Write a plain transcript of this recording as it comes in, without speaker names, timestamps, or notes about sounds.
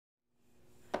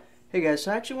Hey guys,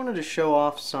 so I actually wanted to show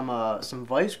off some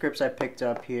Vise Grips I picked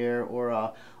up here,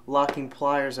 or locking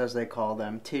pliers as they call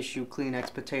them, tissue,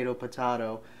 Kleenex,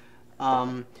 potato.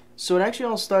 So it actually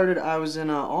all started, I was in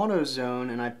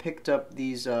AutoZone and I picked up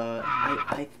these,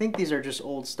 I think these are just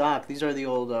old stock. These are the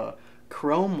old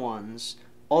chrome ones.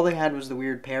 All they had was the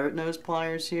weird parrot nose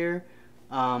pliers here,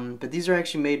 but these are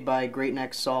actually made by Great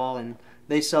Neck Saw, and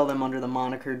they sell them under the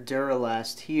moniker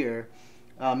Duralast here,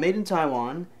 made in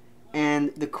Taiwan.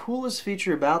 And the coolest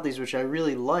feature about these, which I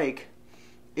really like,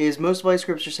 is most Vise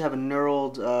Grips just have a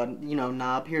knurled,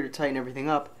 knob here to tighten everything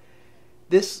up.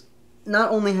 This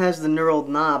not only has the knurled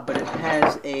knob, but it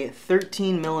has a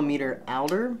 13mm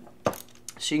outer,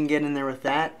 so you can get in there with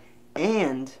that,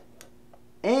 and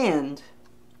it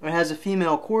has a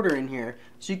female quarter in here,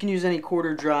 so you can use any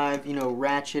quarter drive,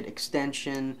 ratchet,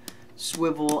 extension,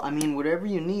 swivel, I mean, whatever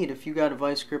you need. If you got a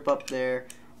Vise Grip up there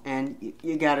and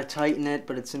you gotta tighten it,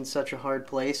 but it's in such a hard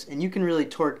place, and you can really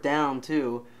torque down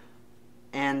too.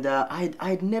 And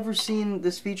I'd never seen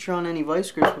this feature on any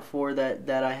Vise Grips before that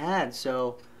I had,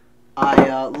 so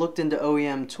I looked into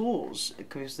OEM Tools,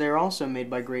 because they're also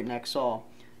made by Great Neck Saw.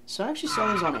 So I actually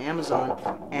saw these on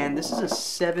Amazon, and this is a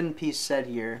 7-piece set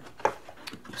here.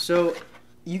 So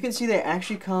you can see they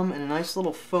actually come in a nice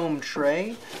little foam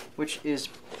tray, which is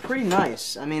pretty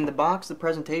nice. I mean, the box, the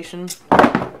presentation,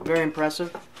 very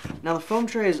impressive. Now the foam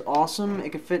tray is awesome.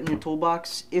 It can fit in your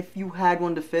toolbox if you had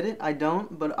one to fit it. I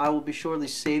don't, but I will be surely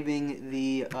saving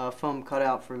the foam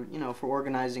cutout for for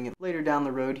organizing it later down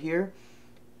the road here.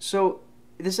 So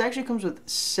this actually comes with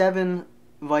 7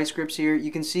 Vise Grips here.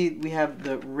 You can see we have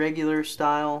the regular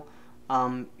style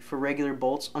for regular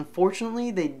bolts.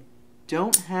 Unfortunately, they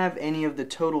don't have any of the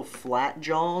total flat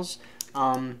jaws.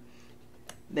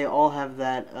 They all have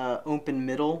that open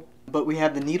middle. But we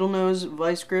have the needle nose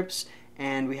Vise Grips,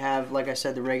 and we have, like I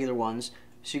said, the regular ones.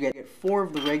 So you get 4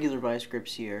 of the regular Vise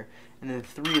Grips here, and then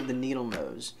 3 of the needle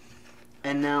nose.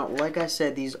 And now, like I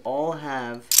said, these all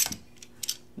have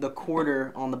the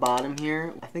quarter on the bottom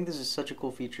here. I think this is such a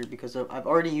cool feature because I've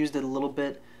already used it a little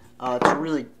bit to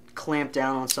really clamp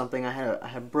down on something. I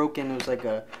had broken, it was like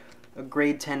a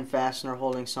grade 10 fastener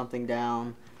holding something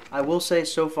down. I will say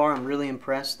so far I'm really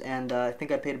impressed, and I think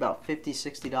I paid about $50,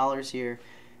 $60 here.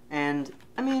 And,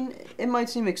 I mean, it might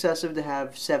seem excessive to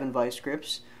have 7 Vise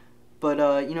Grips, but,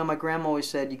 my grandma always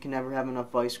said you can never have enough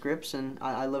Vise Grips, and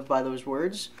I live by those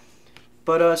words.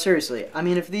 But, seriously, I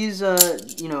mean, if these,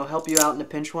 help you out in a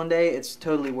pinch one day, it's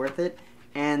totally worth it.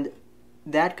 And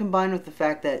that combined with the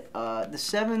fact that the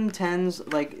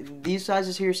 710s, like, these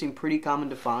sizes here seem pretty common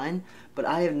to find, but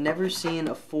I have never seen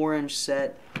a 4-inch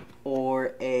set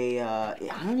or I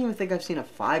don't even think I've seen a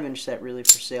 5-inch set really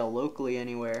for sale locally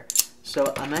anywhere.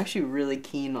 So I'm actually really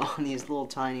keen on these little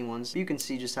tiny ones. You can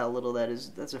see just how little that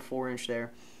is. That's a 4-inch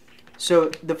there.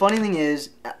 So the funny thing is,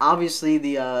 obviously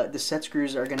the set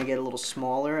screws are going to get a little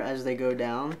smaller as they go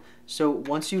down. So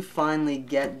once you finally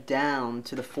get down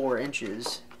to the 4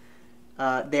 inches,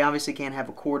 they obviously can't have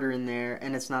a quarter in there,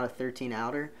 and it's not a 13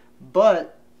 outer.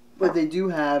 But what they do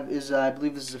have is, I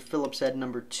believe this is a Phillips head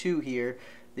number 2 here,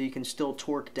 that you can still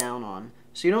torque down on.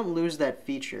 So you don't lose that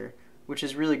feature, which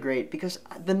is really great, because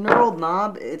the knurled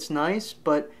knob, it's nice,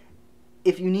 but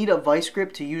if you need a Vise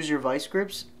Grip to use your Vise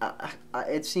Grips,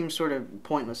 it seems sort of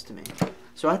pointless to me.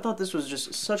 So I thought this was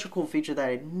just such a cool feature that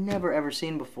I'd never ever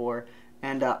seen before,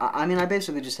 and I mean, I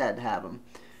basically just had to have them.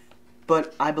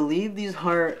 But I believe these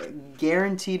are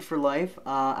guaranteed for life.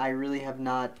 I really have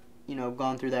not,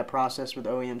 gone through that process with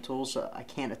OEM Tools, so I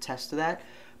can't attest to that.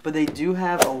 But they do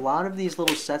have a lot of these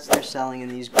little sets they're selling in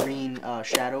these green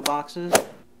shadow boxes.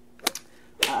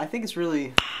 I think it's a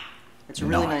really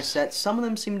nice set. Some of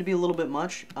them seem to be a little bit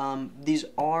much. These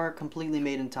are completely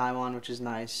made in Taiwan, which is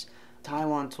nice.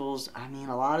 Taiwan tools, I mean,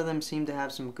 a lot of them seem to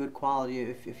have some good quality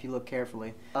if you look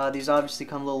carefully. These obviously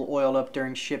come a little oiled up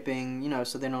during shipping,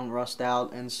 so they don't rust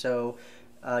out, and so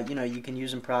you can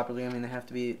use them properly. I mean, they have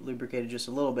to be lubricated just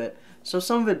a little bit. So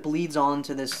some of it bleeds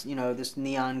onto this, this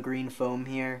neon green foam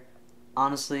here.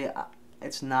 Honestly,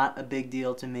 it's not a big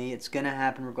deal to me. It's going to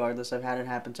happen regardless. I've had it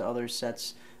happen to other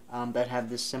sets that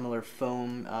have this similar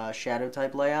foam shadow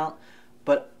type layout.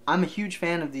 But I'm a huge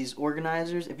fan of these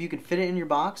organizers. If you can fit it in your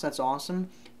box, that's awesome.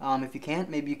 If you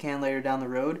can't, maybe you can later down the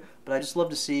road. But I just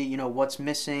love to see, what's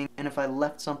missing. And if I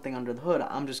left something under the hood,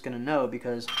 I'm just going to know,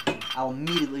 because I'll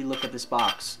immediately look at this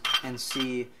box and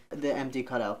see the empty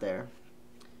cutout there.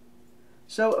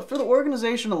 So for the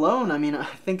organization alone, I mean, I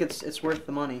think it's worth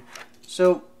the money.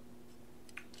 So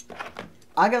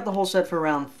I got the whole set for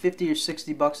around 50 or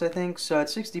 60 bucks, I think. So at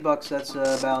 60 bucks, that's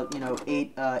about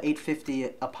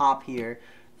 $8.50 a pop here.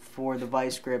 for the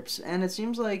Vise Grips, and it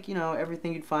seems like, you know,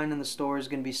 everything you'd find in the store is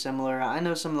going to be similar. I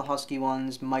know some of the Husky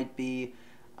ones might be,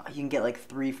 you can get like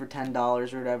 3 for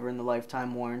 $10 or whatever in the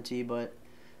lifetime warranty, but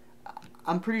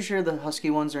I'm pretty sure the Husky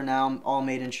ones are now all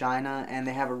made in China, and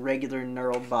they have a regular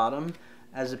knurled bottom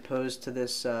as opposed to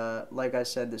this, like I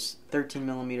said, this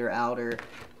 13mm outer,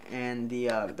 and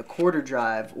the quarter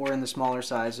drive, or in the smaller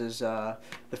sizes, the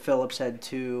Phillips Head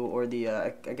 2, or the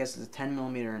I guess it's a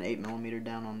 10mm and 8mm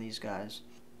down on these guys.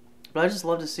 But I just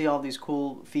love to see all these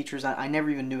cool features I never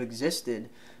even knew existed,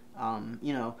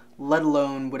 you know, let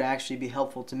alone would actually be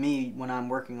helpful to me when I'm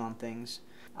working on things.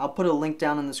 I'll put a link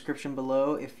down in the description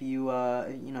below if you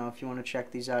you know, if you want to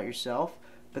check these out yourself.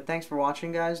 But thanks for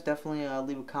watching, guys. Definitely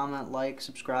leave a comment, like,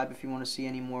 subscribe if you want to see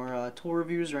any more tool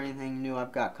reviews or anything new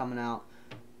I've got coming out.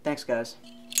 Thanks, guys.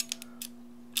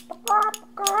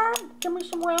 Give me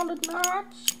some rounded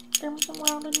nuts. Give me some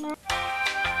rounded nuts.